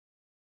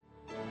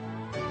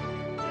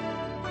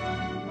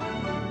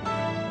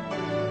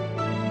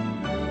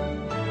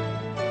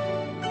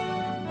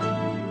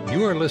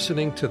You are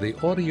listening to the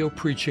audio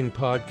preaching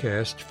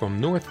podcast from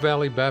North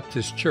Valley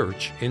Baptist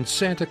Church in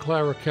Santa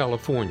Clara,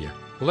 California,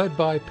 led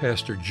by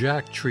Pastor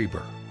Jack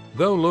Trieber.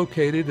 Though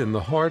located in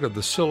the heart of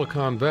the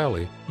Silicon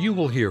Valley, you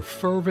will hear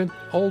fervent,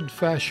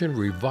 old-fashioned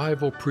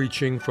revival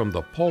preaching from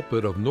the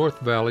pulpit of North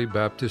Valley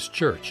Baptist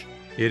Church.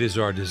 It is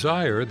our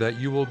desire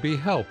that you will be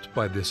helped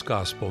by this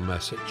gospel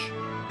message.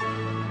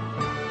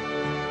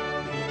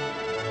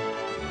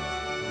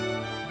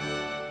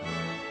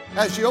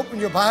 As you open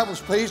your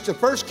Bibles, please, to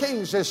 1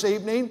 Kings this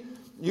evening.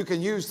 You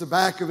can use the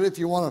back of it if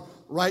you want to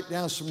write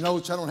down some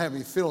notes. I don't have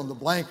any fill in the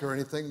blank or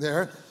anything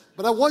there.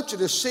 But I want you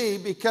to see,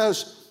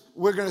 because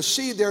we're going to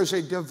see there's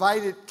a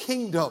divided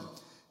kingdom.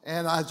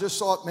 And I just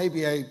thought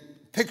maybe a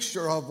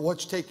picture of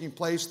what's taking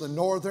place, the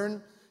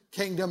northern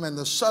kingdom and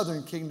the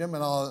southern kingdom,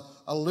 and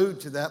I'll allude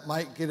to that,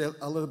 might get it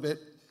a little bit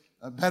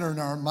better in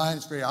our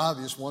minds. Very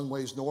obvious, one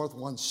way's north,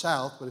 one's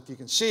south, but if you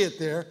can see it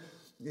there,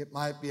 it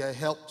might be a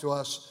help to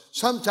us.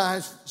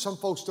 Sometimes some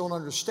folks don't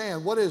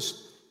understand what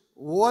is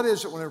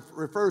it when it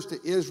refers to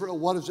Israel?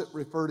 What does it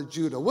refer to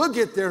Judah? We'll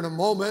get there in a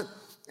moment,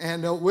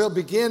 and we'll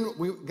begin.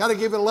 We've got to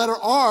give it a letter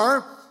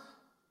R.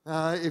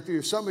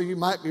 Some of you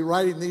might be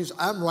writing these.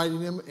 I'm writing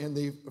them in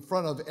the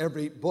front of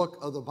every book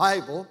of the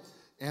Bible.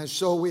 And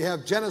so we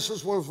have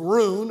Genesis was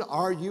ruined,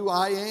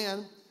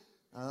 R-U-I-N.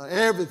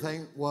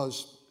 Everything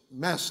was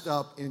messed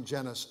up in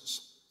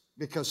Genesis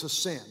because of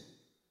sin.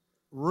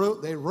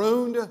 They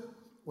ruined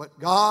what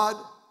God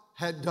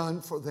had done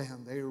for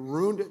them. They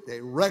ruined it. They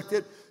wrecked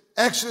it.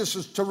 Exodus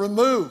is to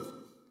remove,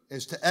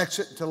 is to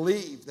exit, to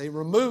leave. They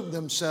removed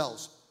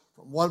themselves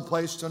from one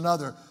place to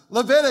another.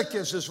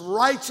 Leviticus is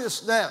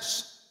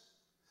righteousness.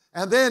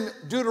 And then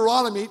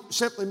Deuteronomy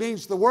simply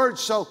means the word,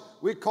 so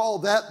we call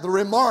that the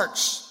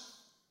remarks.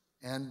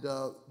 And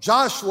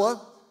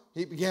Joshua,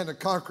 he began to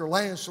conquer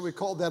land, so we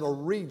call that a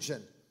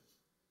region.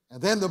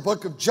 And then the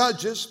book of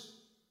Judges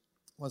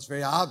was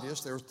very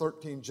obvious. There were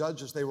 13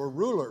 judges. They were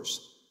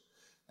rulers.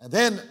 And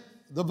then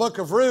the book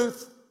of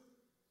Ruth,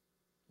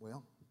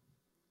 well,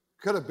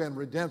 could have been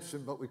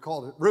redemption, but we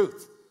called it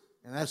Ruth.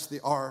 And that's the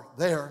R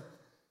there.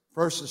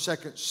 1st and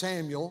 2nd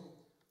Samuel,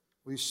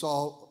 we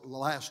saw the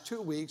last 2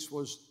 weeks,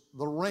 was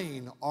the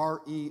reign,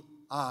 R-E-I-G-N,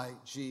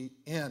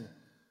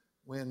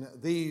 when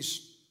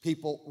these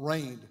people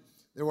reigned.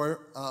 There were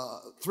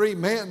 3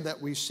 men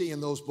that we see in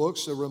those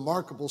books, the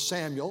remarkable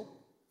Samuel,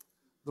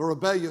 the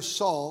rebellious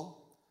Saul,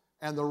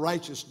 and the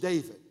righteous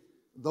David.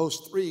 Those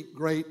 3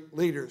 great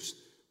leaders.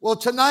 Well,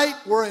 tonight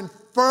we're in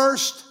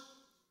 1st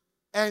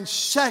and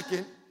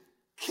 2nd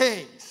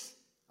Kings.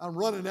 I'm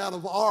running out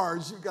of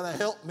R's. You've got to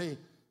help me.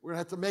 We're going to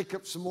have to make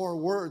up some more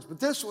words. But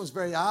this one's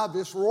very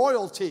obvious,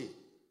 royalty.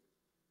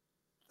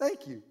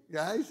 Thank you,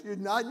 guys. You're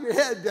nodding your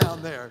head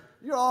down there.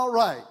 You're all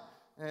right.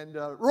 And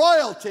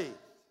royalty.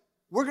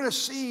 We're going to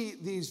see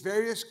these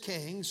various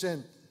kings,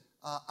 and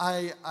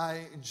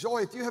I enjoy,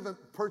 if you haven't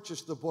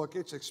purchased the book,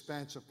 it's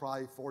expensive,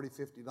 probably $40,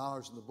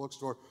 $50 in the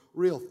bookstore,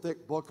 real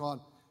thick book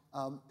on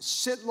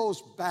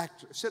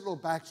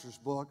Sidlow Baxter's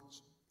book.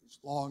 It's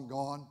long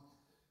gone.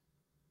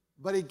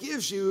 But it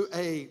gives you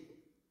a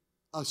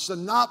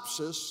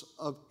synopsis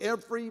of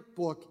every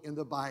book in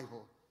the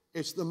Bible.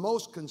 It's the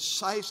most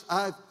concise.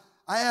 I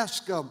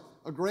asked a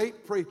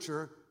great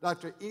preacher,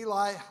 Dr.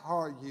 Eli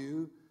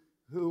Haryu,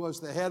 who was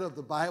the head of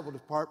the Bible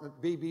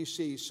department,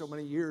 BBC, so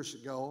many years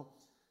ago.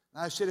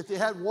 And I said, if you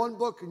had one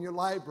book in your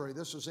library,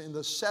 this was in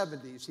the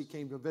 70s, he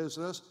came to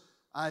visit us.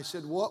 I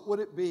said, what would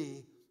it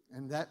be?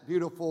 And that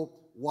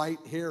beautiful white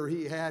hair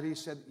he had, he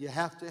said, you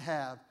have to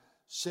have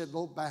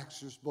Sidlow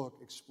Baxter's book,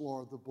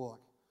 Explore the Book.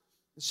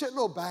 And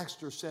Sidlow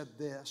Baxter said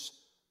this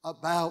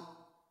about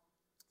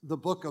the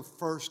book of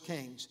 1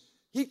 Kings.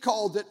 He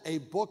called it a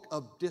book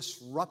of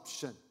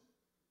disruption.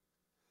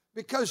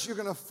 Because you're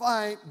going to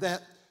find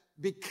that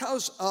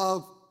because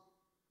of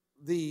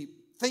the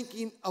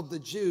thinking of the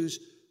Jews,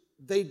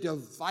 they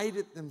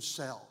divided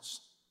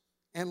themselves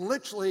and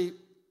literally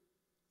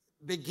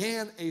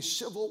began a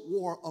civil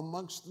war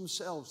amongst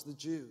themselves, the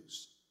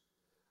Jews.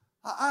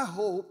 I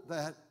hope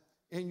that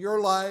in your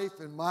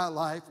life and my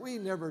life, we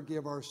never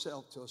give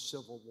ourselves to a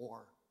civil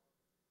war.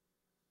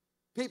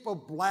 People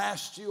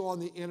blast you on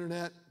the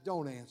internet,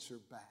 don't answer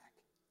back.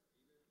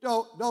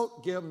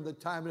 Don't give them the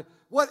time.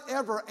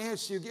 Whatever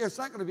answer you give, it's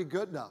not going to be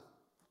good enough.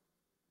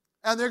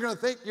 And they're going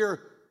to think you're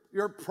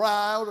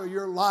proud, or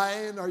you're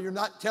lying, or you're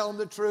not telling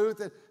the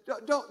truth. And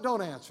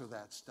don't answer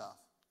that stuff.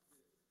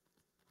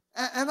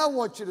 And I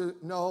want you to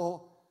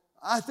know,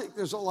 I think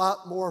there's a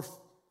lot more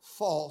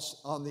false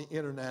on the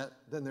internet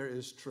than there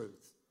is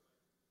truth.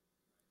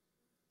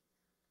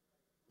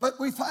 But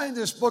we find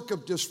this book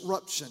of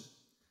disruption.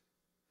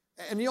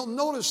 And you'll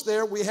notice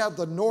there we have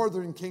the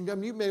northern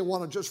kingdom. You may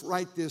want to just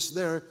write this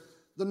there.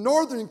 The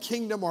northern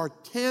kingdom are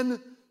 10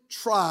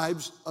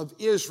 tribes of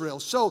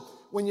Israel. So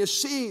when you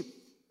see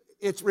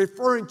it's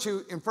referring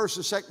to, in 1st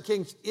and 2nd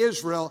Kings,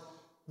 Israel,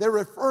 they're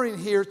referring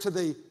here to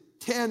the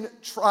 10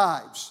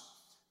 tribes.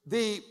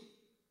 The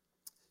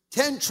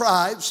 10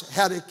 tribes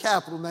had a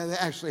capital. Now, they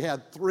actually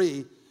had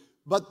 3.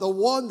 But the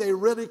one they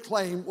really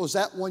claimed was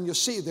that one you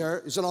see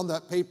there. Is it on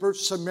that paper?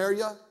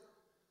 Samaria,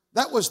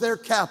 That was their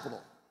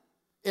capital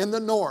in the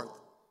north.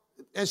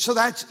 And so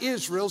that's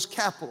Israel's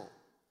capital.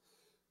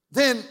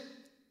 Then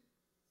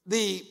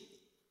the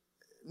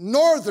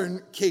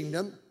northern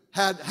kingdom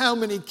had how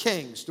many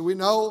kings? Do we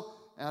know?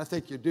 And I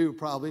think you do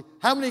probably.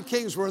 How many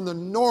kings were in the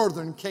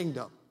northern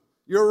kingdom?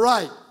 You're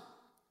right.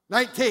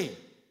 19.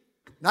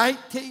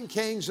 19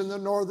 kings in the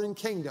northern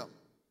kingdom.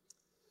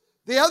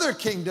 The other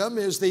kingdom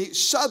is the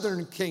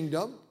southern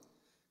kingdom.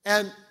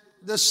 And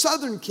the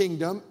southern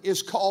kingdom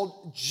is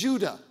called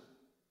Judah.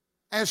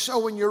 And so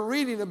when you're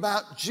reading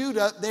about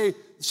Judah,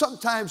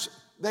 sometimes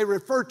they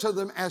refer to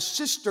them as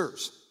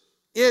sisters.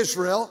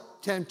 Israel,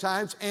 10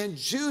 times, and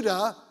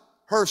Judah,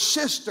 her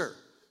sister.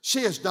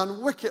 She has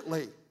done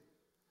wickedly.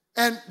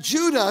 And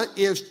Judah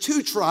is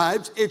 2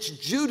 tribes. It's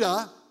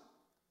Judah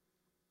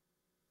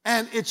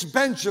and it's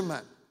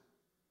Benjamin.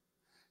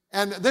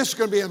 And this is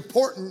going to be an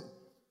important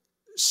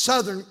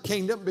southern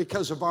kingdom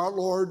because of our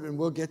Lord, and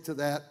we'll get to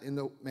that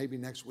in maybe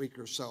next week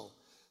or so.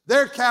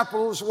 Their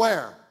capital is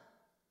where?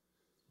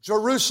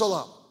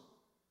 Jerusalem.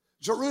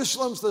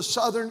 Jerusalem's the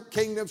southern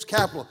kingdom's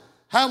capital.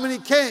 How many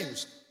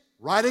kings?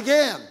 Right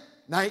again,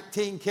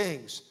 19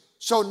 kings.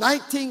 So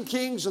 19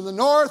 kings in the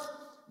north,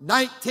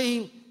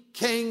 19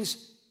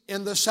 kings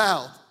in the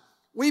south.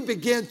 We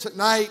begin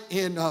tonight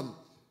in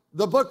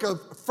the book of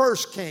 1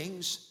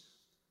 Kings.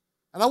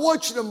 And I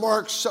want you to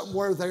mark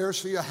somewhere there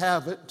so you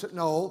have it to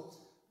know.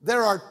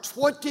 There are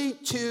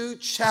 22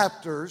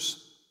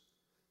 chapters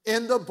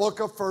in the book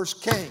of 1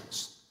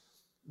 Kings.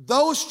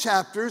 Those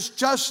chapters,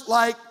 just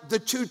like the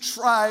 2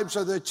 tribes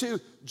or the 2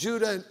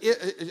 Judah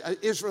and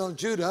Israel and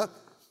Judah,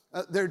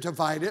 they're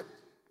divided.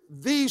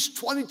 These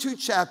 22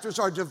 chapters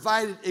are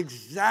divided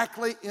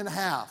exactly in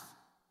half.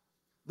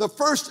 The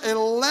first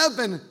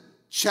 11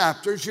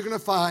 chapters you're going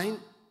to find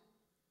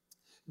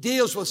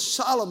deals with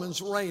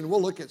Solomon's reign.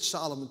 We'll look at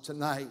Solomon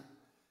tonight.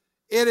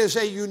 It is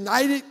a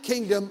united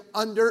kingdom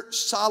under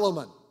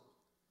Solomon.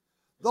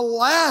 The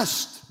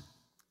last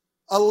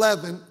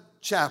 11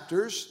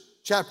 chapters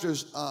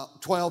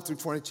 12 through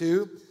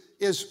 22,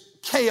 is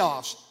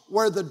chaos,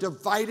 where the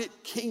divided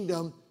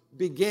kingdom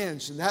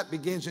begins, and that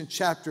begins in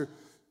chapter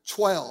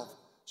 12.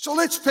 So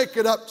let's pick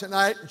it up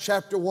tonight in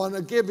chapter 1.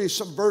 I'll give you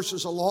some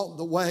verses along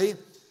the way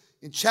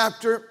in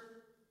chapter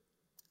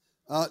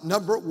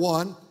number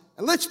 1.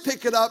 And let's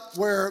pick it up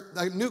where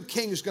the new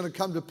king is going to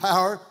come to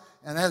power,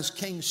 and as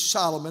King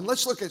Solomon.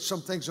 Let's look at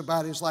some things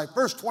about his life.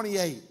 Verse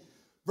 28.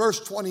 Verse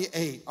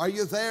 28. Are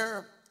you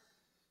there?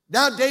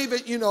 Now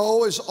David, you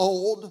know, is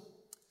old,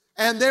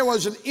 and there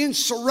was an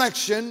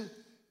insurrection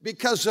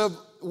because of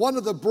one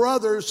of the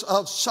brothers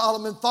of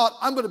Solomon thought,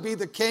 I'm going to be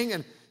the king,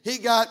 and he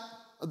got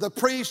the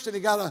priest and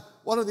he got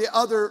one of the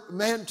other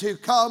men to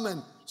come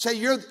and say,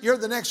 you're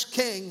the next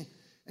king.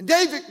 And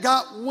David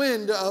got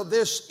wind of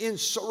this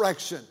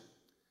insurrection.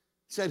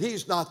 He said,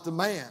 he's not the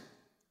man.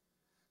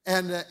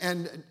 And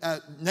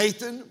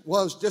Nathan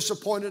was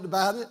disappointed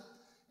about it,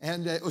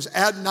 and it was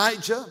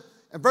Adonijah.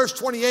 And verse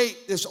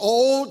 28, this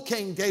old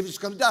King David's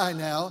going to die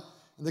now.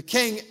 And the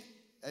King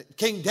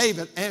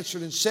David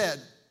answered and said,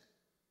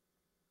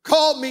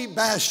 call me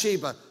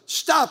Bathsheba.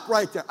 Stop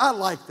right there. I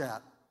like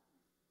that.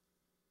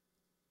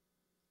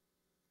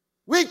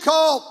 We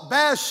call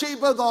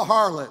Bathsheba the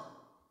harlot.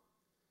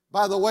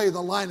 By the way,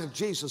 the line of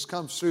Jesus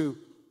comes through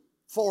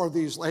 4 of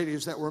these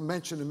ladies that were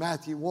mentioned in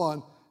Matthew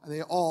 1, and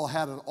they all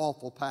had an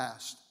awful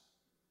past.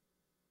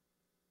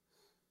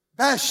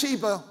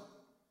 Bathsheba,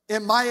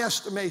 in my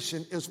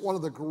estimation, is one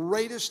of the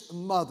greatest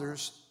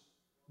mothers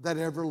that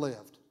ever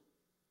lived.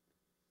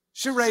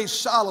 She raised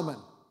Solomon,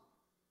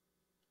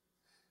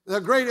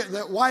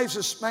 the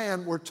wisest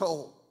man, we're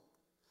told.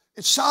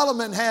 And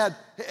Solomon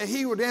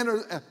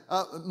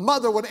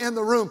mother would enter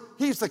the room.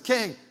 He's the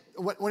king.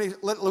 When a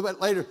little bit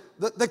later,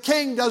 the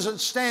king doesn't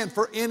stand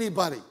for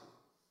anybody.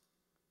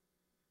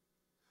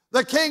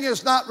 The king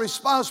is not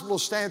responsible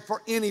to stand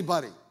for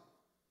anybody.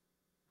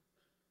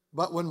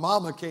 But when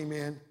Mama came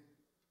in,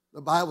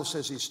 the Bible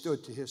says he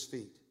stood to his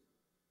feet.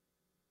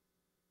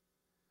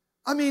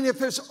 I mean, if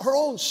her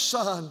own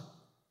son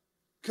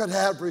could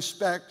have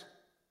respect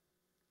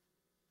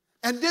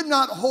and did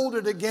not hold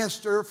it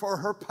against her for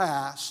her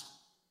past,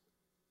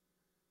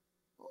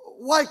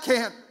 why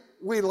can't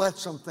we let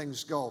some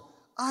things go?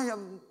 I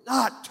am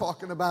not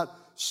talking about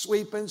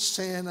sweeping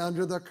sin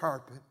under the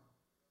carpet.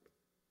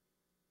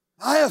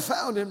 I have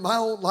found in my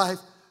own life,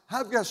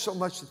 I've got so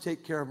much to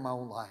take care of my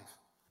own life.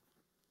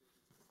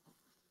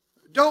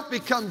 Don't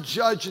become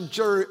judge and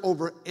jury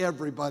over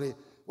everybody.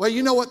 Well,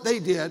 you know what they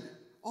did?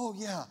 Oh,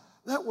 yeah,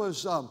 that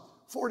was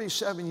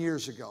 47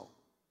 years ago.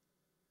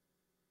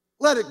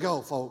 Let it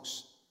go,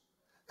 folks.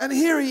 And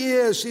here he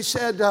is. He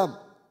said, call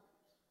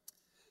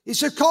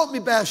me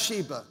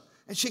Bathsheba.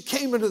 And she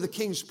came into the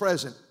king's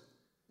presence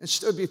and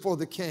stood before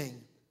the king.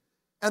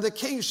 And the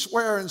king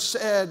swore and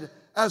said,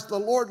 as the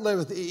Lord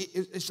liveth,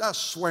 it's not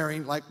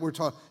swearing like we're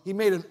talking. He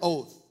made an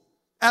oath.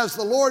 As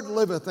the Lord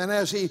liveth, and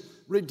as he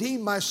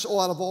redeemed my soul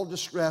out of all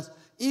distress,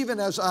 even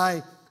as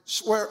I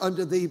swear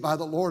unto thee by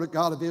the Lord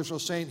God of Israel,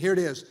 saying, here it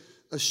is,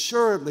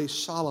 assuredly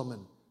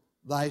Solomon,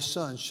 thy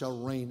son,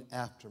 shall reign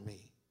after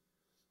me.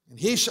 and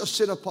he shall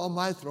sit upon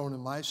my throne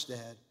in my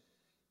stead.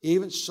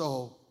 Even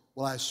so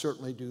will I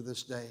certainly do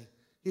this day.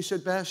 He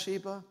said,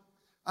 Bathsheba,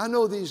 I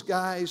know these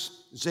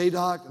guys,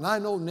 Zadok, and I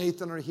know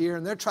Nathan are here,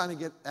 and they're trying to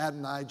get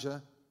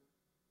Adonijah.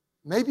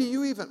 Maybe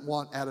you even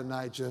want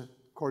Adonijah,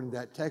 according to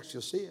that text,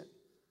 you'll see it.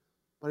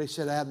 But he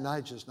said,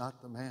 Adonijah's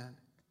not the man.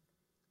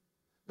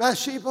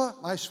 Bathsheba,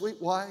 my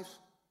sweet wife,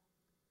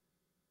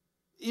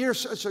 you're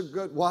such a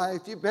good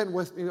wife. You've been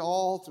with me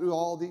all through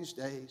all these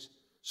days.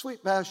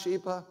 Sweet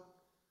Bathsheba,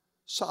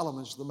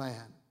 Solomon's the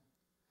man.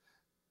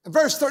 In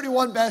verse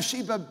 31,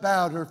 Bathsheba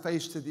bowed her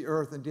face to the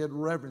earth and did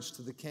reverence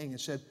to the king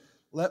and said,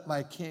 let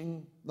my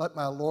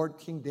Lord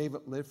King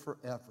David live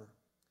forever.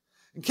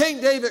 And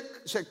King David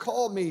said,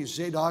 call me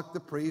Zadok the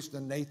priest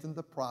and Nathan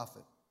the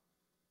prophet.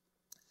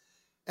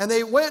 And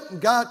they went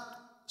and got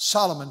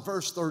Solomon,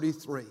 verse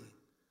 33.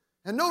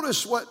 And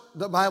notice what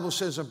the Bible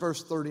says in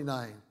verse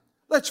 39.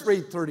 Let's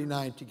read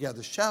 39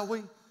 together, shall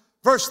we?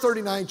 Verse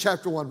 39,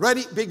 chapter 1.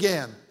 Ready?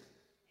 Begin.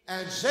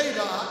 And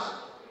Zadok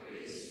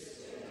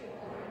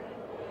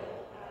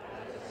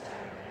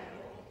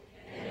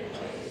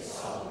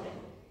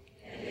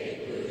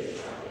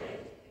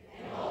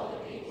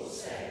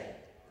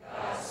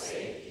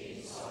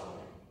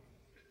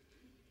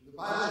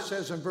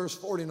says in verse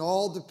 40, and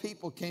all the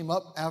people came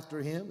up after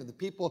him, and the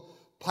people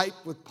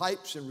piped with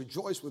pipes and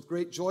rejoiced with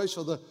great joy,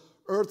 so the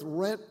earth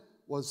rent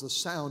was the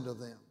sound of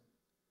them.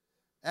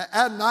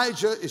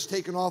 Adonijah is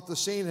taken off the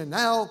scene, and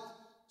now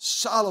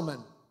Solomon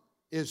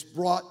is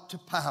brought to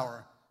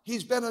power.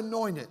 He's been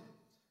anointed,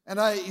 and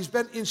he's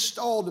been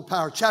installed to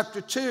power.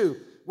 Chapter 2,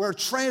 we're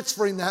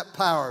transferring that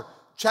power.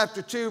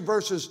 Chapter 2,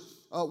 verses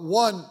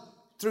 1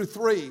 through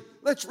 3.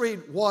 Let's read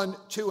 1,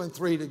 2, and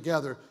 3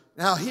 together.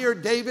 Now here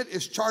David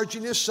is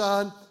charging his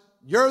son,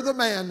 you're the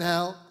man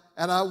now,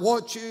 and I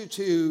want you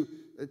to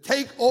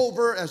take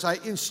over as I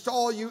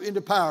install you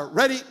into power.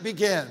 Ready?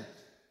 Begin.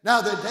 Now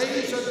the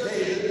days of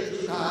David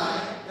drew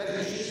nigh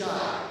that he should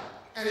die,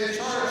 and he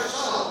charged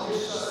Solomon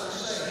his son,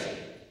 saying,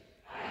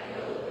 I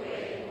know the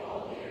way of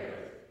all the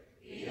earth.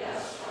 Be thou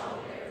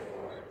strong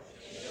therefore,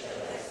 and show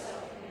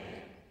thyself a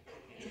man,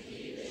 and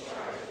keep the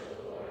charge of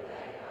the Lord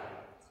thy God,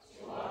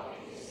 to walk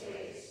in his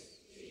ways,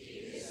 to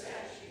keep his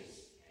statutes,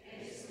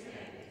 and his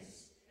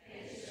commandments,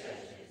 and his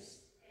judgments,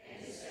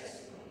 and his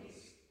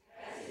testimonies,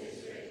 as it is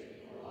written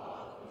in the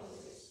law of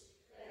Moses,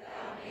 that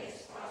thou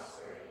mayest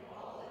prosper in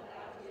all that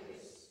thou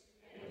doest,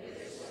 and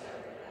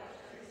whithersoever thou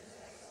turnest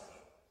thyself.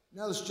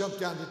 Now let's jump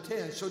down to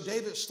 10. So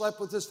David slept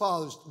with his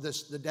fathers.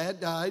 The dad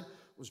died,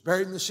 was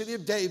buried in the city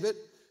of David.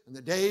 And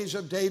the days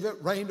of David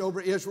reigned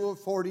over Israel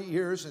 40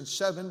 years, and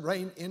 7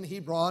 reigned in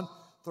Hebron.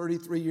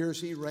 33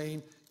 years he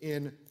reigned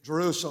in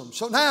Jerusalem.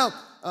 So now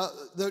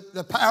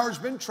the power's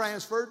been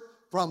transferred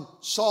from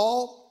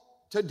Saul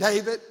to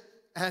David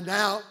and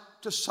now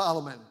to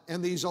Solomon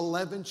in these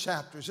 11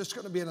 chapters. It's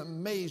going to be an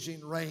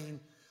amazing reign.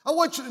 I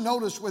want you to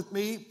notice with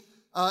me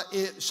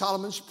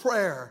Solomon's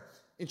prayer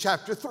in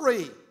chapter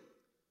 3.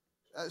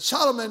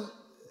 Solomon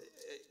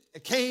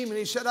came and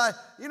he said,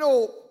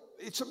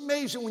 it's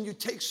amazing when you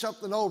take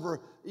something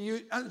over,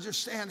 you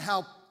understand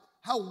how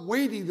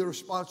weighty the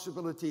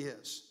responsibility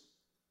is.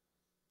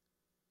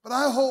 But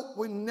I hope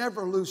we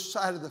never lose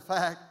sight of the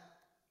fact,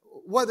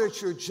 whether it's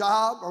your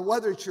job or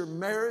whether it's your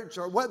marriage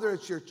or whether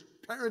it's your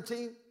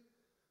parenting,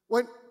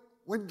 when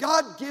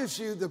God gives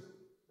you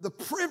the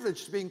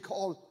privilege of being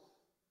called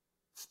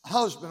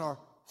husband or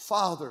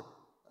father,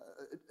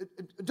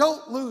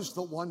 don't lose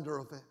the wonder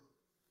of it.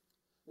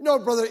 You know,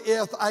 Brother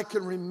Eth, I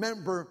can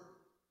remember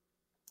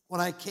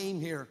when I came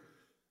here,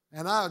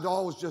 and I had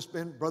always just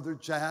been Brother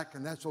Jack,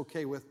 and that's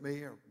okay with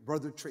me, or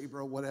Brother Trieber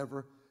or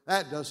whatever.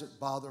 That doesn't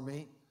bother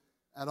me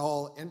at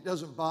all. And it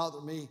doesn't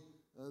bother me.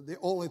 The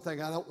only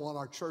thing I don't want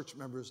our church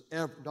members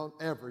don't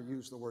ever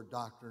use the word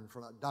doctor in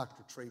front of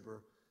Dr.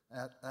 Trieber.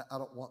 I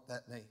don't want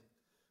that name.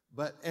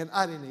 And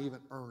I didn't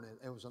even earn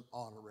it. It was an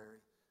honorary.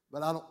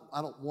 But I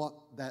don't want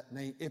that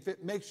name. If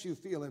it makes you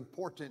feel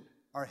important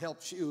or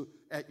helps you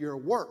at your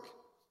work,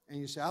 and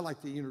you say, I'd like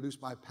to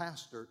introduce my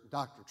pastor,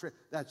 Dr. Trieber,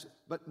 that's it.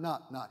 But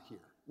not here.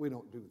 We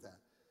don't do that.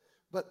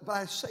 But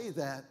I say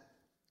that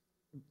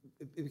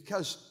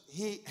because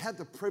he had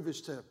the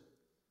privilege to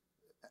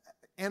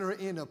enter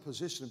in a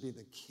position to be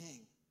the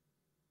king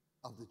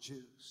of the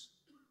Jews.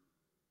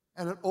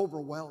 And it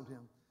overwhelmed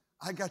him.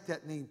 I got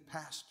that name,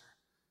 pastor.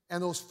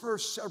 And those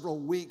first several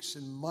weeks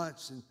and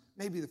months, and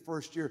maybe the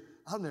first year,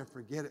 I'll never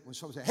forget it when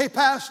someone said, hey,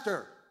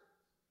 pastor.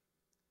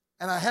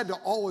 And I had to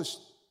always,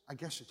 I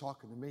guess you're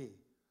talking to me.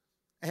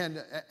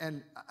 And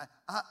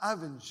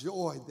I've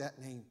enjoyed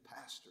that name,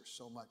 pastor,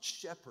 so much.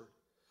 Shepherd.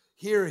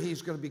 Here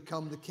he's going to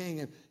become the king.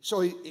 And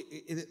so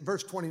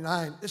verse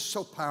 29, this is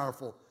so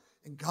powerful.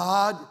 And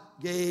God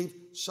gave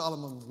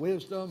Solomon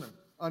wisdom and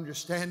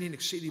understanding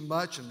exceeding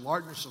much and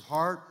largeness of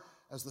heart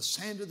as the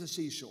sand of the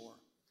seashore.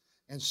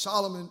 And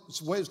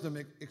Solomon's wisdom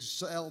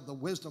excelled the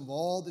wisdom of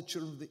all the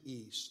children of the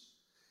east.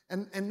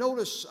 And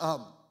notice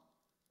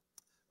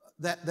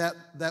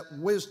that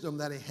wisdom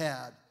that he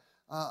had.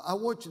 I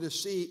want you to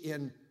see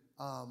in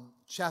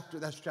chapter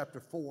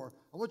 4.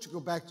 I want you to go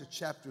back to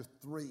chapter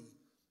 3.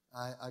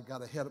 I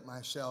got ahead of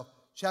myself.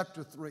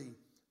 Chapter 3,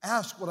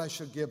 ask what I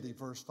shall give thee,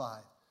 verse 5.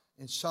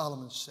 And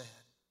Solomon said,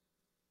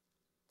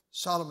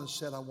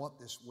 I want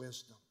this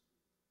wisdom.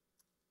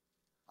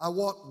 I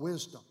want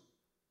wisdom.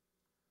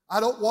 I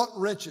don't want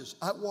riches.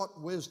 I want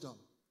wisdom.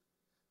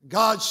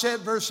 God said,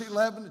 verse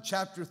 11 of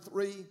chapter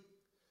 3,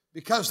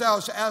 because thou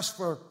hast asked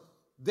for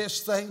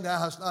this thing, thou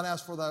hast not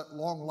asked for that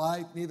long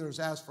life, neither hast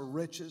asked for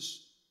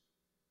riches.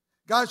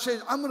 God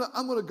said, I'm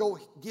gonna go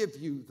give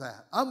you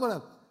that. I'm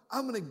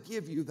gonna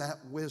give you that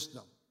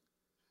wisdom.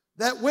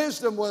 That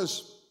wisdom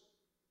was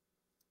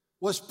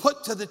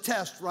put to the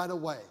test right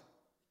away.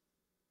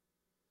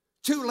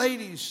 Two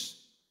ladies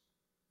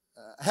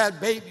had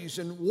babies,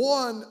 and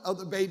one of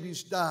the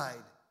babies died.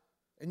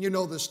 And you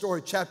know the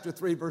story, chapter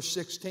 3, verse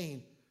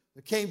 16.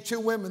 There came two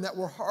women that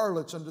were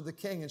harlots unto the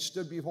king and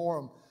stood before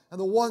him. And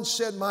the one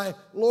said, my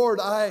Lord,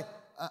 I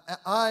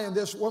and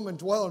this woman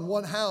dwell in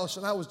one house,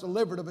 and I was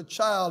delivered of a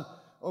child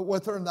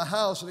with her in the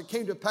house. And it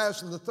came to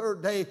pass on the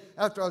third day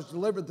after I was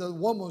delivered, the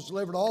woman was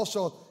delivered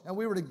also, and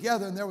we were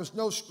together, and there was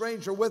no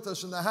stranger with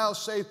us in the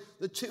house save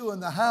the two in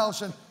the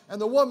house.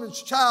 And the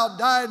woman's child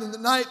died in the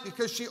night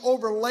because she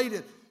overlaid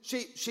it.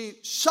 She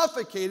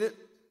suffocated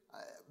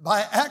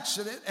by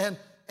accident, and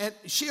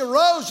she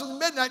arose in the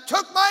midnight,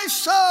 took my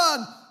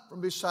son from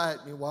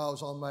beside me while I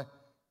was on my,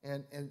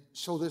 and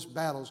so this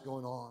battle's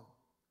going on.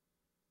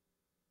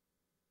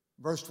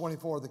 Verse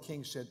 24, the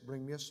king said,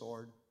 bring me a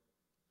sword.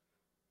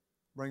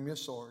 Bring me a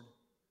sword.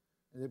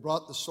 And they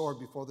brought the sword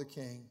before the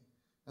king.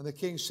 And the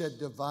king said,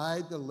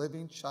 divide the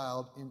living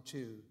child in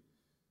two.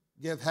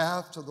 Give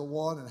half to the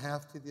one and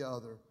half to the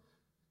other.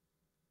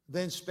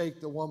 Then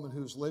spake the woman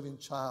whose living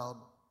child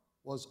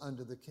was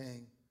unto the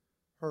king.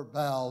 Her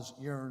bowels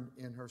yearned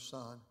in her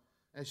son.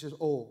 And she says,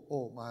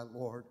 oh, my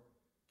Lord,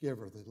 give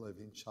her the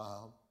living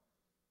child.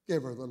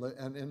 Give her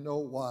and in no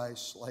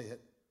wise slay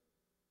it.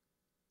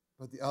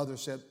 But the other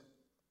said,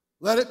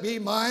 let it be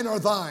mine or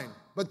thine,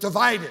 but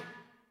divide it.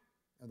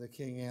 And the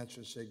king answered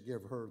and said,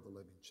 give her the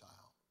living child.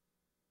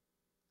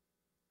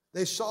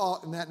 They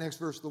saw in that next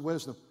verse the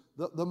wisdom.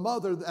 The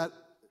mother that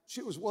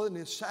she was willing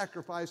to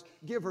sacrifice,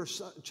 give her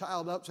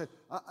child up, said,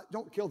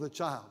 don't kill the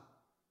child.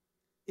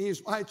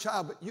 He's my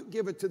child, but you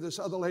give it to this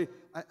other lady.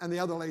 And the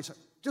other lady said,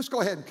 just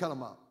go ahead and cut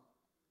him up.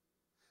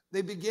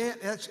 They began,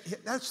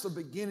 that's the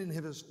beginning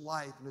of his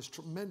life and his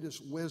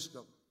tremendous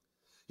wisdom.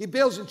 He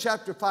builds in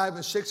chapter 5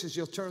 and 6, as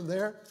you'll turn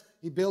there,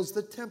 he builds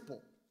the temple.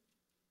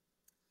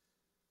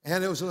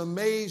 And it was an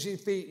amazing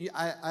feat.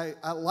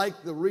 I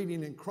like the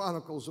reading in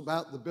Chronicles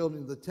about the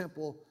building of the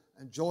temple.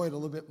 Enjoy it a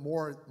little bit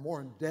more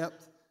in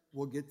depth.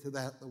 We'll get to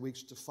that in the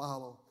weeks to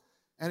follow.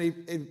 And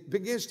he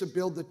begins to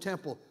build the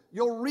temple.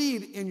 You'll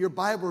read in your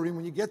Bible reading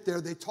when you get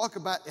there, they talk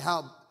about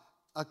how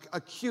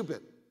a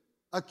cubit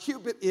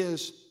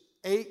is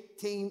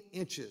 18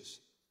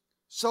 inches.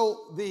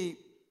 So the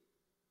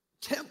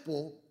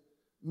temple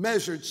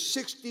measured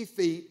 60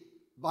 feet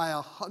by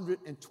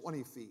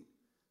 120 feet.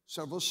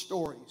 Several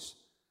stories.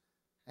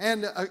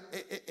 And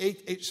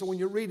so when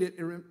you read it,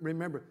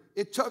 remember,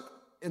 it took,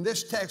 in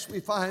this text we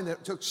find that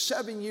it took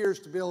 7 years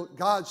to build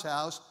God's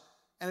house,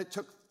 and it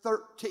took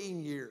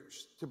 13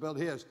 years to build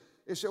his.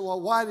 You say, well,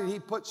 why did he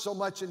put so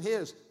much in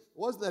his? It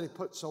wasn't that he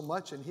put so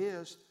much in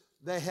his.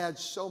 They had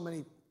so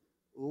many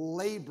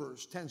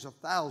laborers, tens of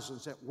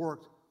thousands that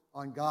worked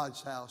on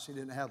God's house. He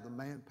didn't have the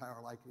manpower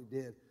like he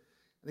did.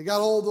 And he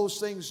got all those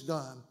things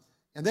done.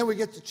 And then we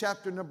get to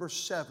chapter number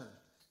 7.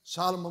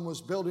 Solomon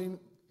was building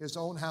his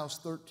own house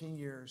 13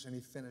 years, and he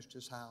finished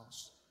his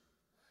house.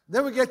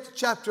 Then we get to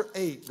chapter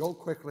 8. Go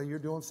quickly, you're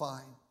doing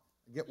fine.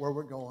 Get where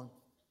we're going.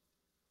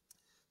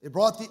 They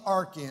brought the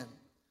ark in,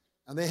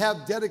 and they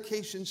have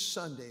dedication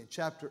Sunday in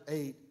chapter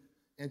 8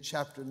 and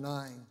chapter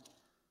 9.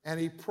 And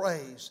he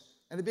prays,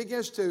 and he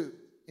begins to,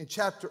 in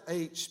chapter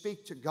 8,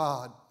 speak to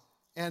God.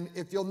 And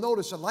if you'll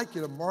notice, I'd like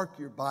you to mark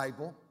your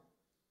Bible.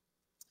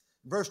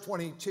 Verse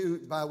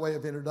 22, by way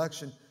of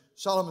introduction,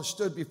 Solomon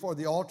stood before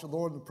the altar,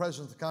 Lord, in the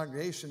presence of the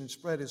congregation, and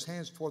spread his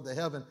hands toward the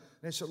heaven.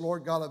 And he said,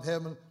 Lord God of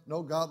heaven,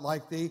 no God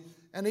like thee.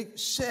 And he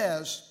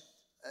says,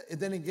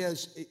 then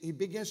he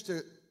begins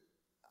to,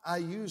 I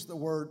use the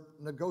word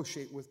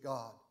negotiate with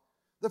God.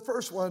 The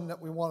first one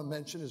that we want to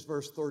mention is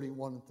verse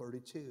 31 and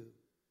 32.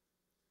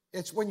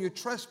 It's when you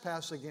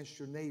trespass against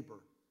your neighbor.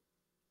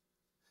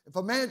 If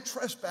a man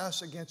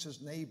trespass against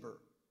his neighbor,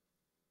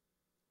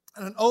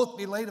 and an oath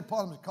be laid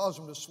upon him to cause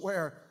him to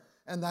swear,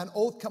 and thine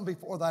oath come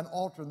before thine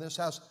altar in this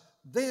house,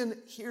 then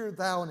hear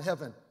thou in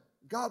heaven.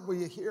 God, will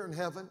you hear in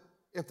heaven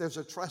if there's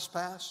a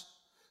trespass?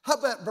 How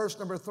about verse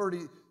number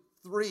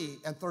 33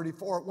 and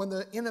 34? When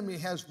the enemy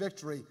has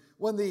victory,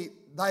 when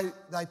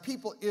thy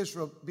people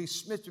Israel be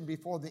smitten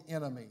before the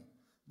enemy.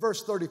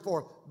 Verse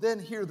 34, then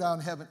hear thou in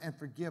heaven and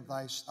forgive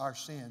our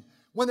sin.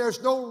 When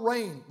there's no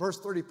rain, verse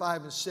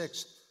 35 and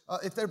 6,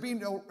 if there be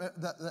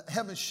the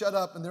heavens shut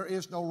up and there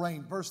is no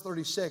rain, verse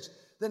 36,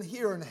 then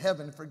hear in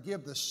heaven and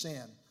forgive the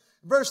sin.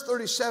 Verse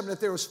 37, if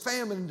there was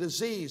famine and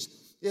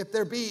disease, if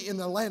there be in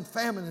the land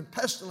famine and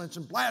pestilence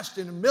and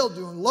blasting and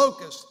mildew and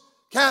locust,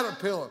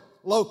 caterpillar,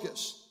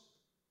 locust.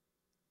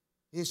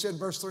 He said,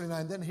 verse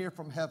 39, then hear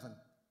from heaven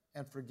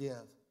and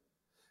forgive.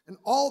 In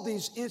all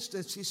these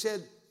instances, he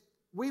said,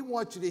 we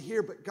want you to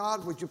hear, but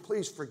God, would you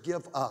please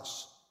forgive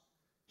us?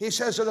 He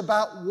says it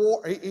about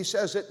war. He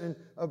says it in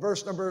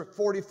verse number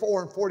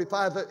 44 and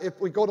 45, that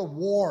if we go to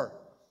war,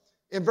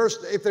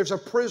 if there's a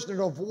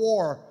prisoner of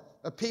war,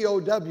 a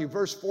POW,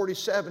 verse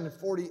 47 and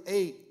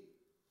 48.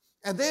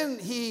 And then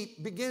he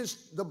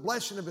begins the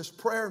blessing of his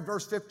prayer in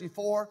verse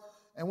 54.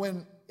 And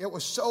when it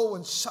was so,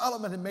 when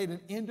Solomon had made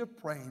an end of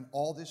praying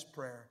all this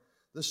prayer,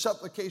 the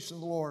supplication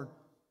of the Lord,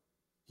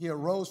 he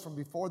arose from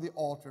before the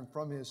altar and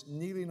from his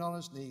kneeling on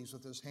his knees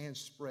with his hands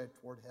spread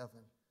toward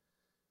heaven.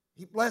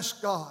 He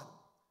blessed God.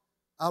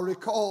 I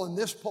recall in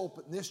this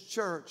pulpit, in this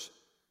church,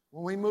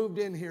 when we moved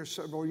in here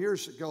several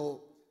years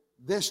ago,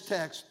 this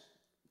text,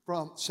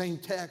 from same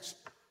text,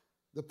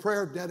 the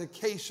prayer of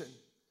dedication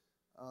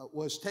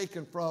was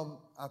taken from,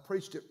 I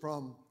preached it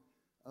from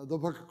the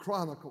book of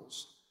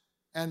Chronicles.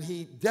 And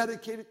he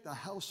dedicated the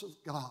house of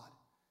God.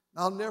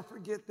 And I'll never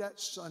forget that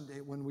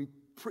Sunday when we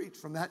preached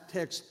from that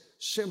text,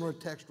 similar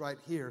text right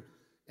here,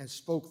 and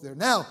spoke there.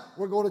 Now,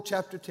 we're going to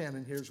chapter 10,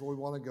 and here's where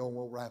we want to go, and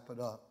we'll wrap it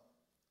up.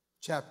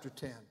 Chapter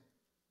 10.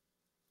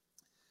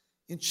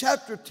 In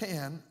chapter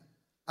 10,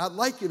 I'd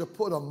like you to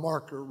put a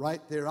marker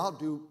right there. I'll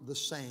do the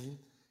same.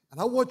 And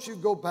I want you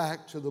to go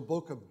back to the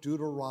book of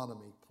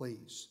Deuteronomy,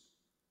 please.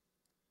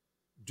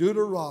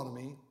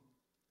 Deuteronomy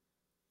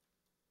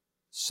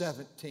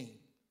 17.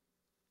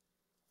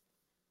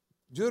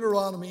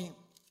 Deuteronomy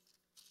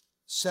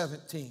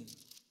 17.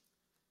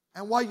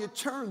 And while you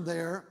turn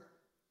there,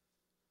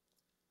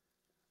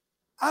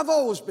 I've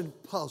always been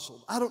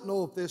puzzled. I don't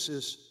know if this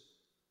is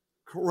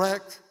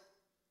correct.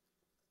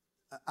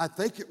 I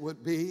think it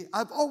would be.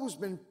 I've always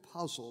been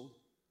puzzled.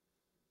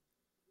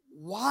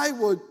 Why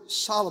would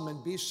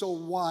Solomon be so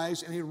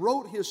wise? And he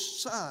wrote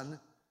his son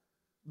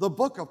the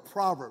book of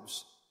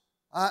Proverbs.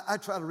 I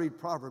try to read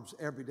Proverbs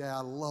every day.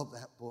 I love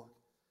that book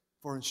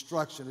for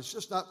instruction. It's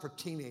just not for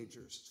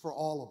teenagers. It's for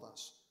all of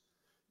us.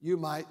 You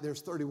might,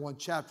 there's 31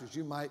 chapters.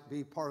 You might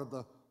be part of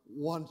the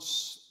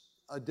once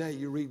a day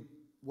you read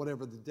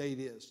whatever the date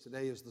is.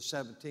 Today is the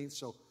 17th,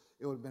 so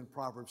it would have been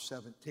Proverbs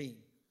 17.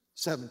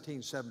 17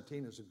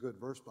 is a good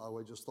verse, by the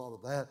way. Just thought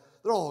of that.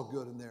 They're all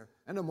good in there.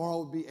 And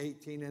tomorrow would be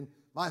 18. And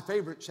my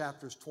favorite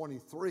chapter is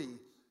 23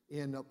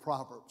 in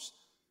Proverbs.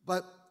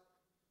 But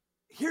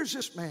here's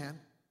this man,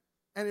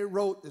 and he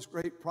wrote this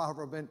great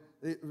proverb in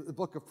the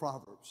book of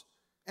Proverbs.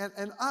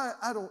 And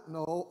I don't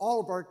know, all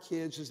of our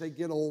kids, as they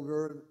get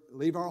older,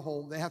 leave our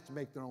home, they have to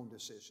make their own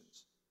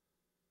decisions.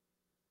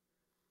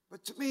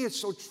 But to me, it's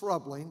so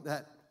troubling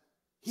that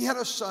he had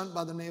a son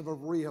by the name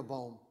of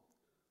Rehoboam.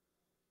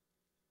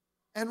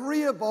 And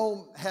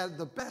Rehoboam had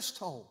the best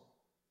home.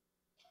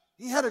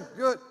 He had a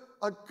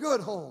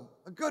good home,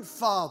 a good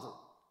father,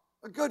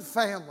 a good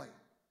family,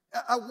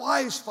 a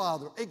wise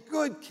father, a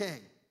good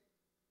king.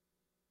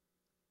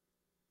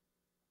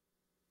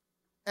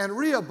 And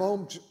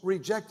Rehoboam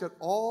rejected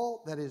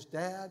all that his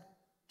dad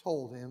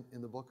told him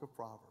in the book of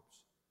Proverbs.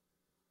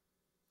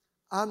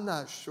 I'm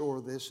not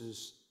sure this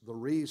is the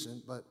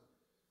reason, but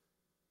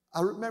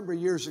I remember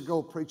years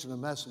ago preaching a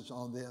message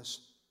on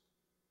this.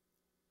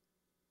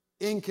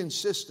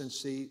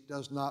 Inconsistency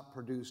does not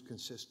produce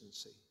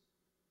consistency.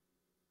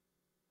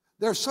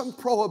 There are some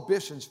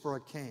prohibitions for a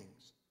king,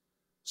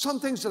 some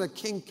things that a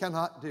king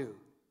cannot do.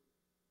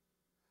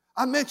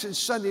 I mentioned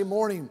Sunday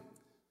morning,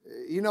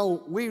 you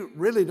know, we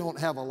really don't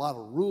have a lot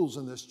of rules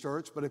in this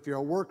church, but if you're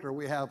a worker,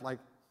 we have like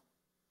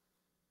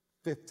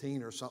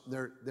 15 or something.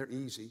 They're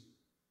easy.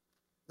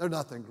 They're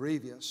nothing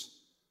grievous.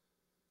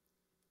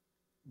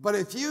 But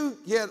if you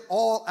get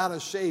all out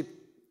of shape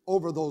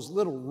over those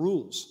little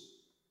rules,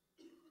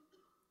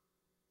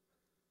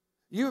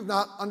 you have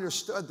not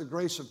understood the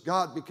grace of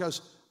God,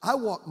 because I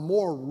want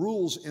more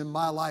rules in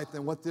my life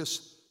than what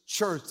this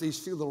church, these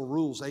few little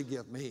rules they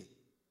give me.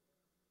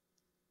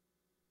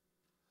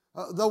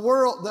 The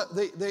world,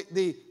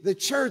 the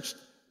church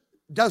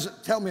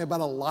doesn't tell me about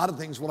a lot of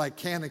things, what I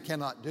can and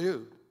cannot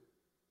do.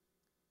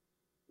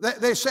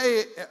 They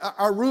say,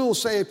 our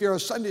rules say if you're a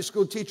Sunday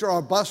school teacher or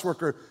a bus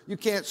worker, you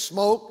can't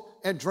smoke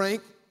and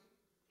drink,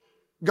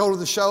 go to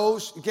the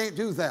shows. You can't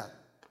do that.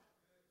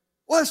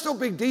 Well, that's no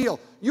big deal.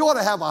 You ought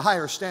to have a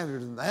higher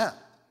standard than that.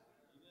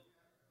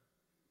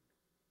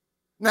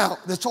 Now,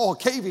 that's all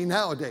caving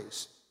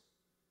nowadays.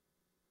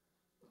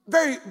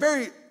 Very,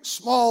 very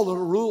small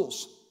little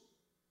rules.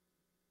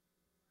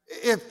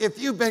 If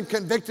you've been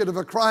convicted of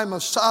a crime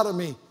of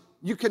sodomy,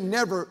 you can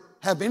never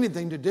have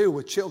anything to do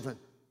with children.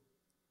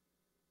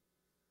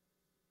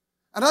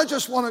 And I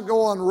just want to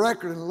go on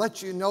record and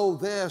let you know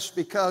this,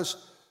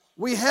 because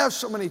we have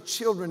so many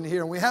children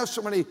here, and we have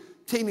so many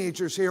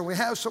teenagers here, and we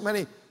have so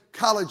many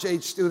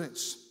college-age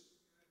students.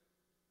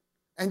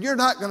 And you're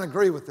not going to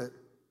agree with it.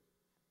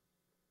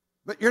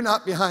 But you're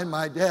not behind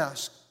my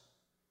desk.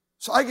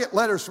 So I get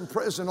letters from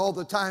prison all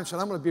the time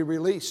saying I'm going to be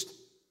released.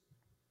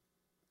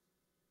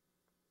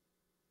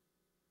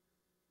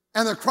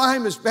 And the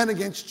crime has been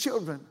against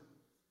children.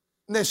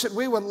 And they said,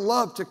 we would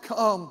love to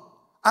come.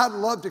 I'd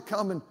love to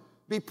come and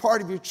be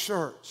part of your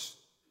church.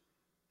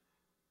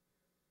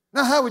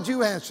 Now, how would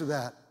you answer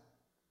that?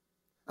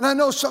 And I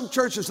know some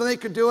churches, and they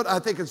could do it. I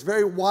think it's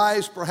very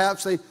wise.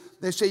 Perhaps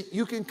they say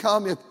you can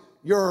come if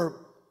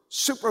your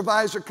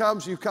supervisor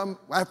comes. You come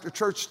after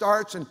church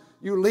starts and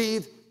you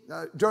leave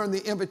during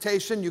the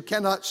invitation. You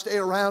cannot stay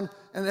around.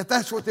 And if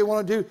that's what they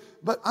want to do.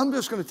 But I'm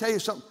just going to tell you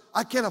something.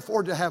 I can't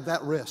afford to have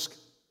that risk.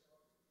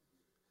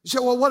 You say,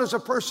 well, what does a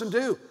person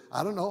do?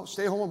 I don't know.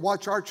 Stay home and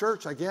watch our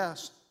church, I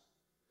guess.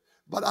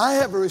 But I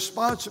have a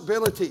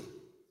responsibility.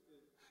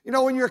 You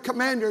know, when you're a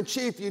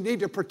commander-in-chief, you need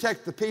to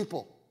protect the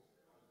people.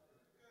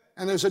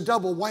 And there's a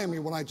double whammy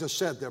what I just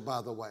said there,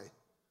 by the way.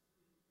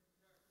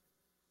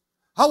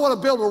 I want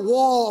to build a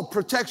wall of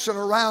protection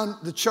around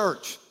the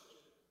church.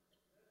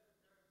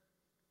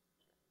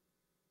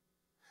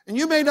 And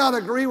you may not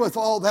agree with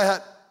all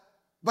that,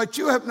 but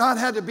you have not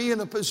had to be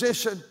in a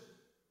position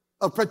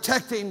of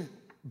protecting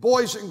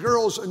boys and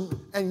girls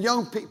and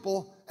young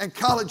people and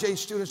college-age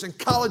students and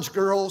college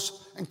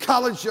girls and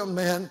college young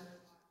men.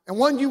 And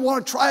when you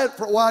want to try it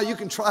for a while, you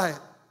can try it.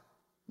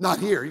 Not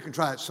here. You can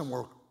try it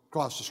somewhere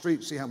across the street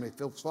and see how many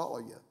folks follow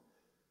you.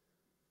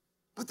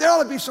 But there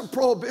ought to be some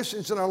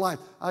prohibitions in our life.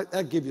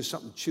 I'll give you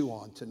something to chew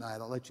on tonight.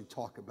 I'll let you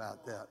talk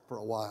about that for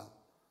a while.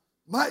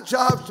 My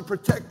job is to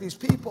protect these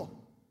people.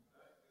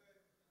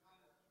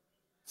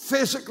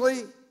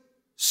 Physically,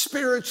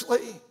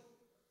 spiritually.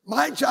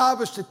 My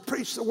job is to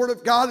preach the Word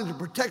of God and to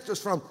protect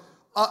us from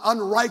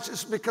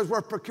unrighteousness because we're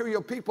a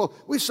peculiar people.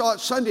 We saw it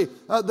Sunday,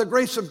 the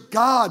grace of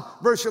God,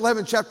 verse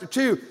 11, chapter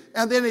 2.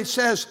 And then he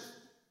says,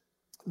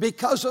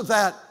 because of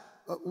that,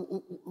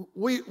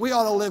 we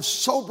ought to live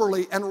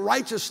soberly and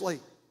righteously.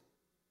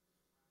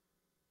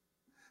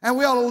 And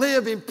we ought to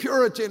live in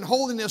purity and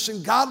holiness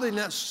and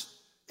godliness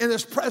in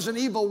this present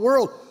evil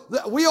world.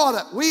 We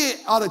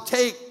ought to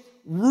take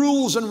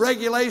rules and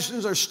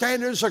regulations or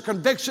standards or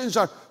convictions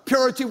or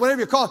purity,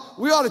 whatever you call it.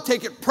 We ought to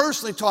take it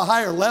personally to a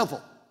higher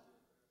level.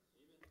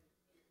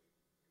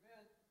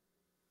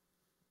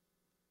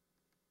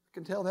 I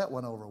can tell that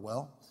went over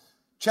well.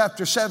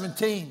 Chapter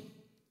 17,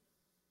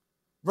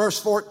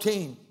 verse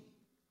 14.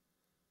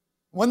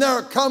 When thou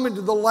art come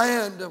into the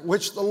land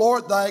which the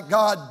Lord thy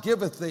God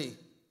giveth thee,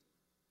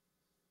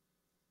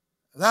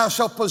 thou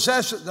shalt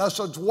possess it, thou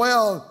shalt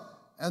dwell,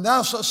 and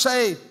thou shalt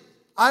say,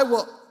 I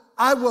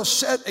will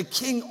set a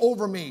king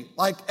over me,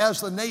 like as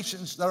the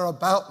nations that are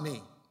about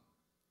me.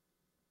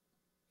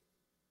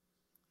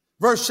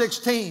 Verse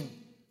 16,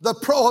 the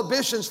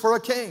prohibitions for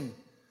a king.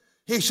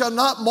 He shall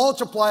not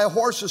multiply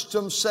horses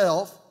to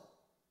himself,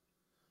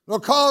 nor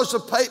cause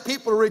the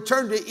people to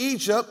return to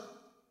Egypt,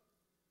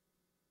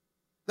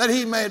 that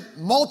he may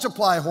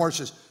multiply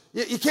horses.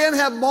 You can't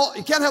have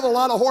a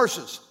lot of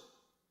horses.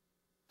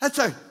 That's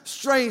a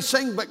strange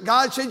thing, but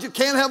God said you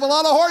can't have a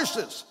lot of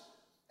horses.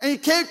 And you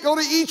can't go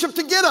to Egypt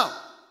to get them.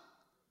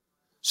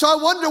 So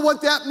I wonder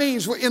what that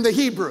means in the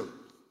Hebrew.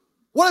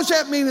 What does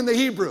that mean in the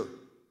Hebrew?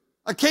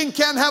 A king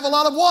can't have a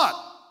lot of what?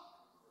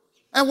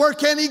 And where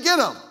can he get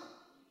them?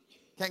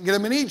 Can't get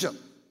them in Egypt.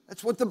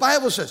 That's what the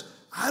Bible says.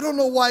 I don't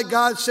know why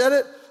God said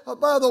it. Oh,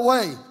 by the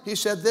way, he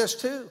said this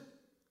too.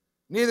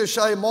 Neither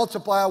shall he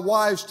multiply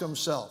wives to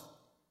himself.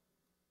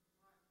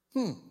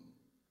 Can't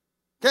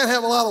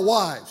have a lot of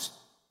wives.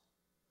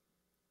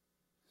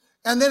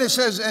 And then it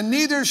says, and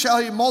neither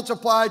shall he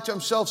multiply to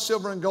himself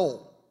silver and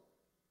gold.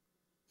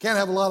 Can't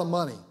have a lot of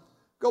money.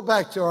 Go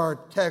back to our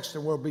text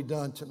and we'll be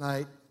done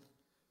tonight.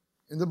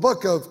 In the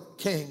book of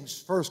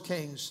Kings, 1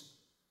 Kings,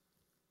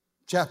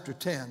 chapter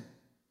 10.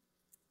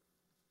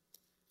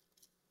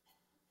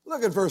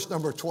 Look at verse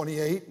number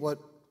 28, what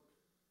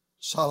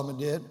Solomon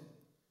did.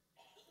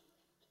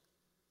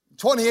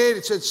 28,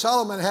 it said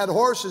Solomon had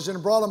horses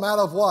and brought them out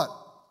of what?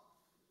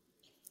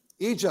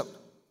 Egypt.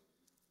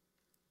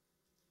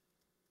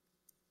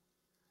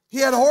 He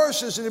had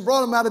horses and he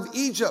brought them out of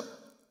Egypt.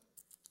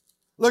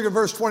 Look at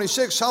verse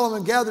 26.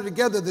 Solomon gathered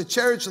together the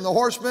chariots and the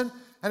horsemen,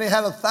 and he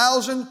had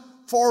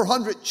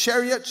 1,400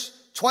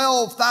 chariots,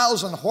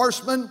 12,000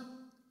 horsemen.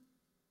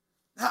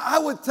 Now, I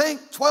would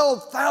think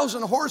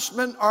 12,000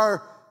 horsemen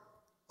are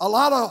a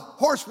lot of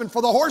horsemen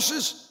for the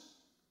horses.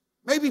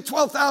 Maybe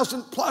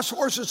 12,000 plus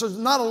horses is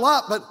not a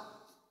lot, but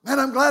man,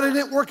 I'm glad I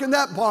didn't work in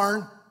that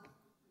barn.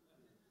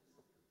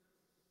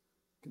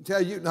 I can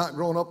tell you, not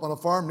growing up on a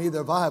farm, neither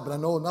have I, but I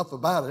know enough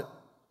about it.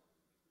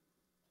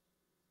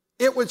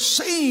 It would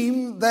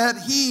seem that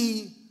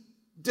he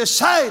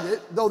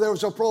decided, though there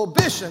was a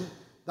prohibition,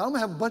 that I'm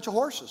going to have a bunch of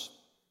horses.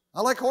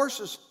 I like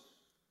horses.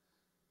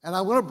 And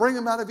I'm going to bring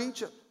them out of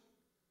Egypt.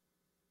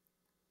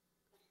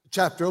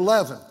 Chapter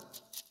 11.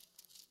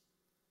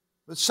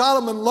 But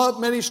Solomon loved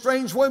many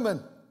strange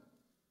women.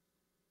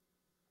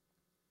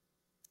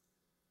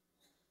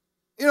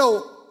 You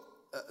know,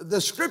 the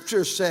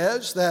scripture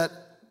says that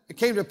it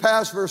came to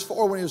pass, verse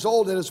 4, when he was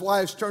old, that his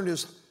wives turned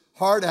his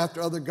heart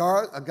after other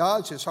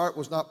gods. His heart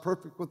was not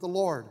perfect with the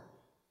Lord.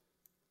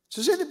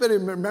 Does anybody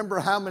remember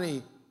how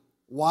many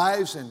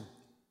wives and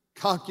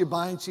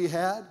concubines he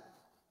had?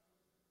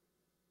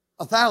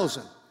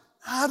 1,000.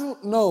 I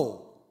don't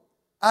know.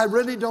 I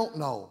really don't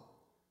know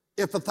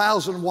if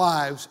 1,000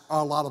 wives are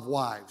a lot of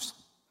wives.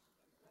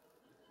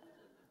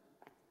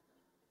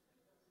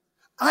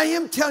 I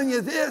am telling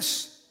you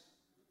this.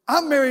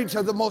 I'm married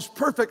to the most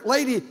perfect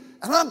lady,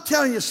 and I'm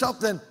telling you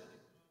something.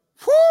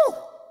 Whew!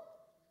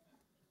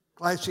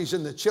 Glad she's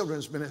in the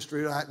children's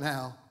ministry right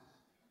now.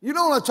 You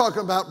know what I'm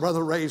talking about,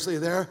 Brother Raisley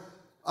there?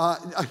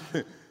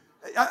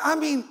 I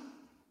mean,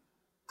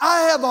 I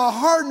have a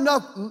hard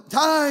enough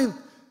time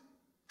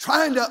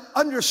trying to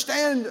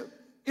understand,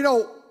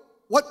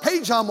 what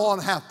page I'm on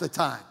half the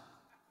time.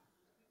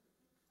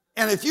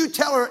 And if you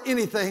tell her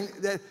anything,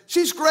 that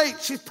she's great,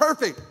 she's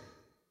perfect.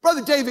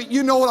 Brother David,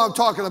 you know what I'm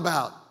talking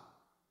about.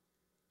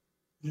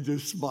 He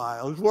just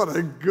smiles. What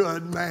a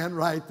good man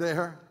right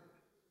there.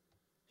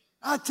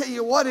 I tell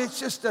you what,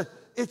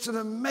 it's an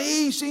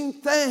amazing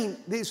thing.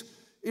 These,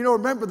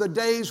 remember the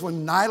days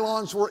when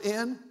nylons were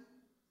in?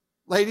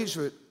 Ladies,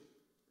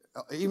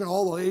 even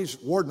all the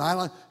ladies wore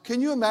nylon.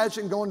 Can you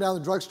imagine going down to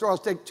the drugstore? I'll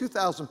take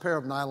 2,000 pair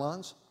of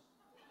nylons.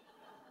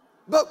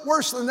 But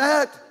worse than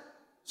that,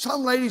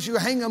 some ladies, you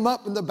hang them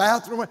up in the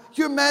bathroom. Can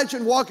you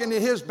imagine walking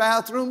in his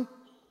bathroom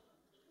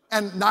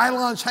and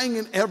nylons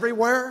hanging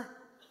everywhere?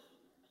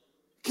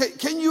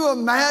 Can you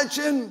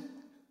imagine?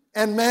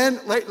 And men,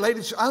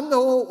 ladies,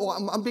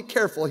 I'm be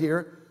careful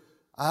here.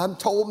 I'm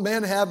told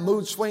men have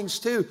mood swings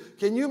too.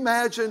 Can you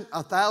imagine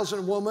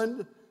 1,000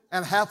 women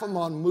and half of them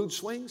on mood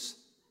swings?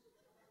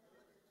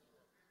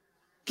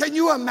 Can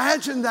you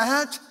imagine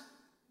that?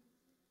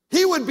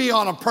 He would be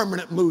on a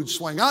permanent mood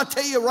swing. I'll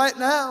tell you right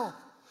now.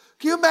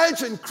 Can you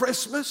imagine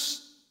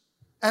Christmas?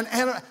 Hey,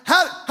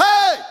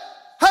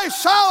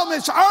 Solomon,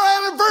 it's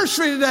our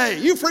anniversary today.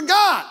 You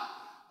forgot.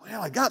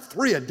 Well, I got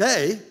 3 a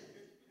day.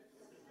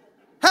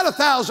 Had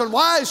 1,000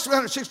 wives,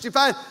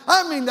 365.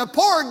 I mean, the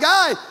poor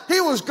guy, he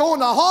was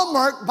going to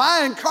Hallmark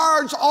buying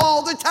cards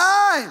all the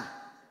time.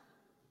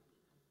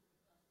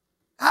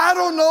 I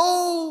don't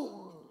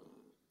know.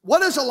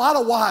 What is a lot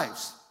of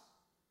wives?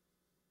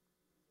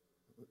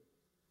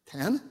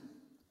 10? He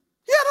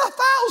had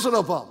 1,000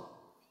 of them.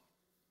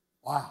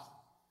 Wow.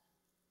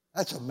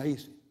 That's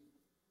amazing.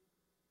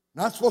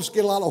 Not supposed to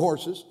get a lot of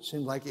horses.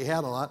 Seems like he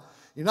had a lot.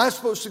 You're not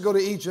supposed to go to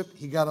Egypt.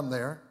 He got them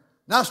there.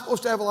 Not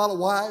supposed to have a lot of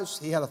wives.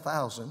 He had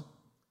 1,000.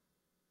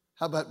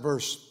 How about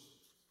verse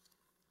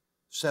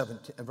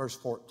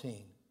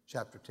 14,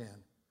 chapter 10?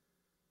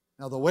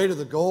 Now the weight of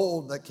the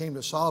gold that came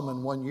to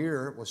Solomon 1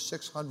 year was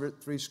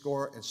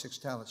 666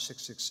 talents,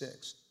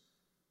 666.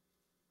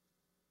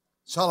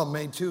 Solomon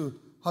made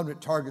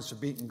 200 targets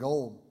of beaten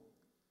gold.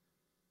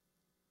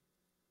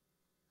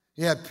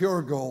 He had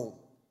pure gold.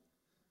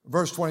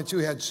 Verse 22,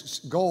 he had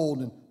gold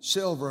and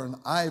silver and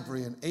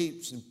ivory and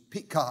apes and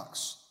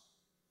peacocks.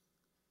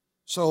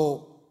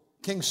 So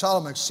King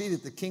Solomon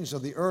exceeded the kings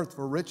of the earth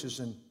for riches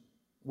and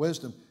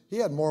wisdom. He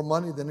had more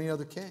money than any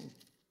other king.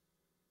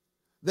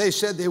 They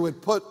said they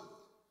would put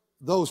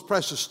those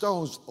precious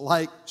stones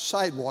like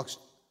sidewalks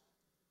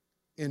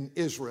in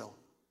Israel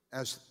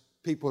as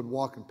people would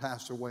walk and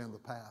pass their way on the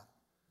path.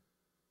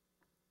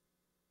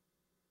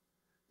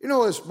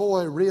 This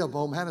boy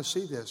Rehoboam had to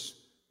see this.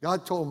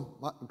 God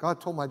told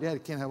my dad he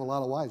can't have a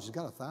lot of wives. He's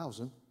got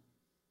 1,000.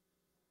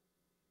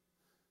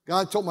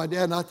 God told my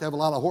dad not to have a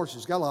lot of horses.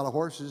 He's got a lot of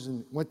horses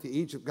and went to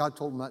Egypt. God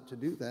told him not to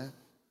do that.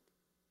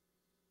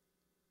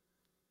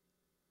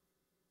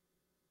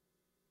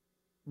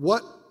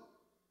 What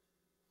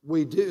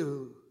we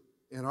do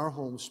in our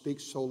home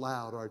speaks so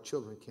loud our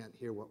children can't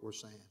hear what we're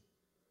saying.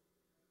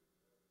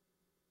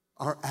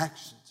 Our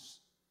actions.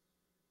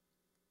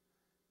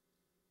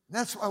 And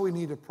that's why we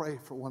need to pray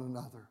for one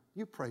another.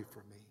 You pray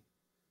for me.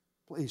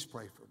 Please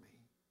pray for me.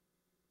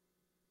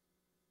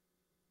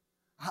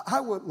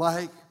 I would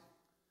like,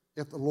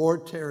 if the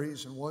Lord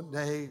tarries and one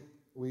day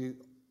we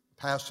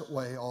pass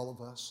away, all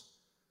of us,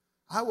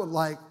 I would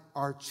like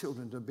our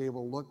children to be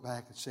able to look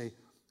back and say,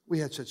 we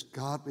had such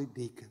godly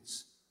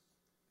deacons,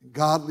 and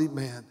godly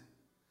men,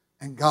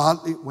 and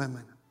godly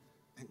women,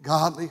 and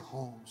godly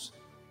homes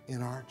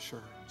in our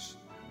church.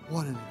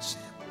 What an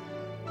example.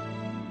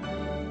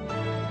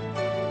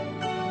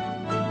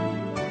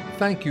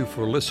 Thank you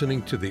for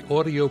listening to the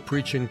audio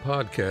preaching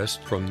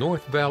podcast from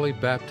North Valley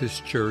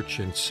Baptist Church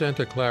in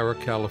Santa Clara,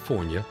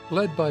 California,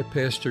 led by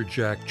Pastor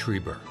Jack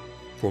Trieber.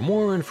 For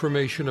more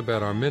information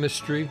about our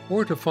ministry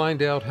or to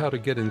find out how to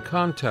get in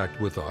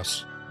contact with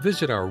us,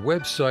 visit our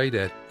website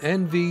at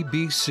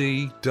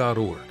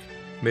nvbc.org.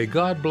 May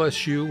God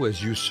bless you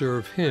as you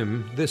serve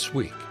Him this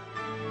week.